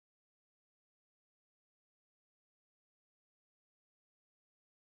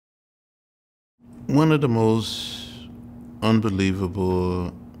One of the most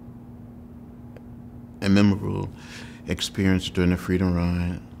unbelievable and memorable experience during the Freedom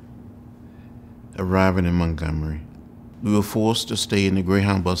Ride, arriving in Montgomery. We were forced to stay in the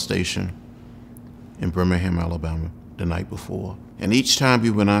Greyhound bus station in Birmingham, Alabama, the night before. And each time we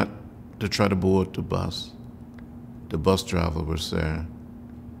went out to try to board the bus driver would say,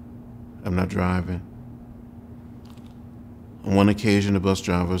 "I'm not driving." On one occasion, the bus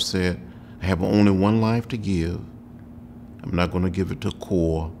driver said, "I have only one life to give. I'm not going to give it to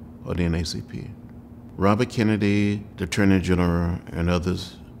CORE or the NAACP." Robert Kennedy, the Attorney General, and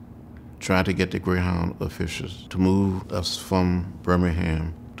others tried to get the Greyhound officials to move us from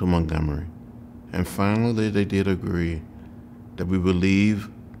Birmingham to Montgomery. And finally, they did agree that we would leave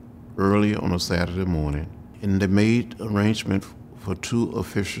early on a Saturday morning. And they made arrangement for 2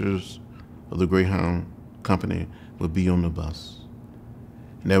 officials of the Greyhound company would be on the bus.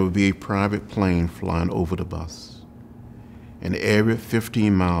 And there would be a private plane flying over the bus. And every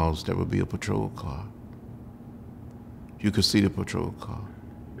 15 miles, there would be a patrol car. You could see the patrol car.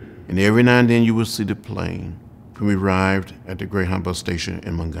 And every now and then, you would see the plane. When we arrived at the Greyhound bus station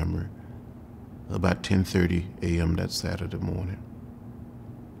in Montgomery, about 10:30 a.m. that Saturday morning.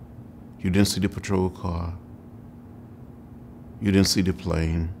 You didn't see the patrol car. You didn't see the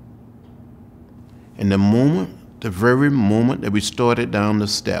plane. And the very moment that we started down the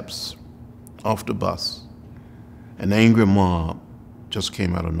steps off the bus, an angry mob just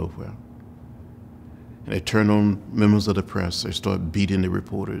came out of nowhere. And they turned on members of the press. They started beating the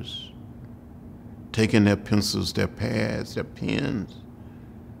reporters, taking their pencils, their pads, their pens,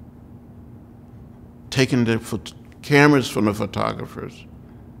 taking the cameras from the photographers,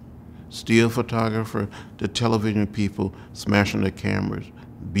 still photographer, the television people, smashing their cameras,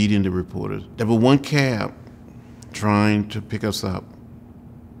 beating the reporters. There was one cab trying to pick us up,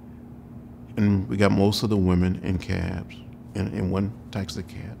 and we got most of the women in cabs, in one taxi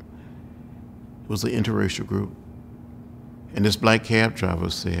cab. It was an interracial group. And this black cab driver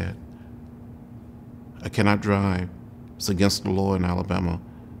said, "I cannot drive. It's against the law in Alabama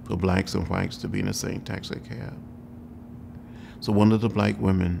for blacks and whites to be in the same taxi cab." So one of the black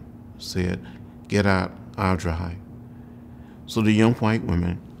women said, "Get out, I'll drive." So the young white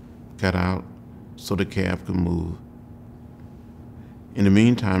women got out so the cab could move. In the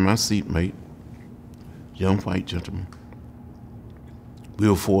meantime, my seatmate, young white gentleman, we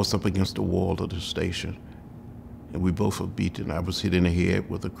were forced up against the wall of the station, and we both were beaten. I was hit in the head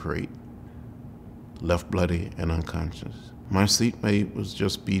with a crate, left bloody and unconscious. My seatmate was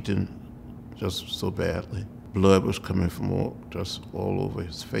just beaten just so badly. Blood was coming from just all over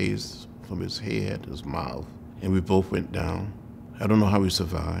his face, from his head, his mouth, and we both went down. I don't know how we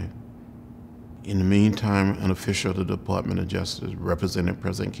survived. In the meantime, an official of the Department of Justice, representing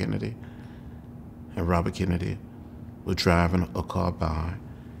President Kennedy and Robert Kennedy, was driving a car by,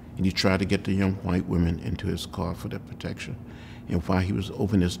 and he tried to get the young white women into his car for their protection. And while he was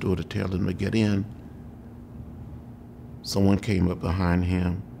opening his door to tell them to get in, someone came up behind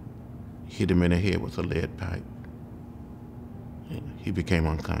him, hit him in the head with a lead pipe. And he became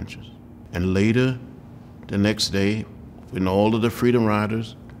unconscious. And later, the next day, when all of the Freedom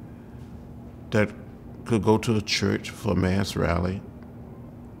Riders that could go to a church for a mass rally,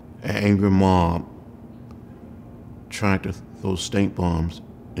 an angry mob tried to throw stink bombs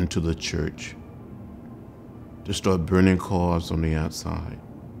into the church to start burning cars on the outside.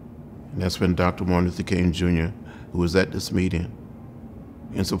 And that's when Dr. Martin Luther King Jr., who was at this meeting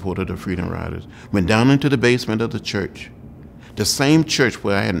in support of the Freedom Riders, went down into the basement of the church, the same church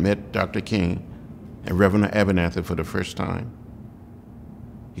where I had met Dr. King and Reverend Abernathy for the first time.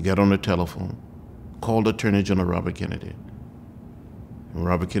 He got on the telephone, called Attorney General Robert Kennedy. And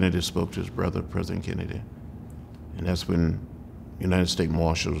Robert Kennedy spoke to his brother, President Kennedy. And that's when United States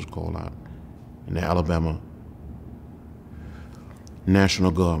Marshals was called out. And the Alabama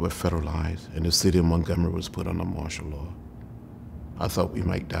National Guard was federalized, and the city of Montgomery was put under martial law. I thought we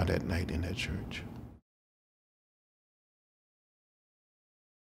might die that night in that church.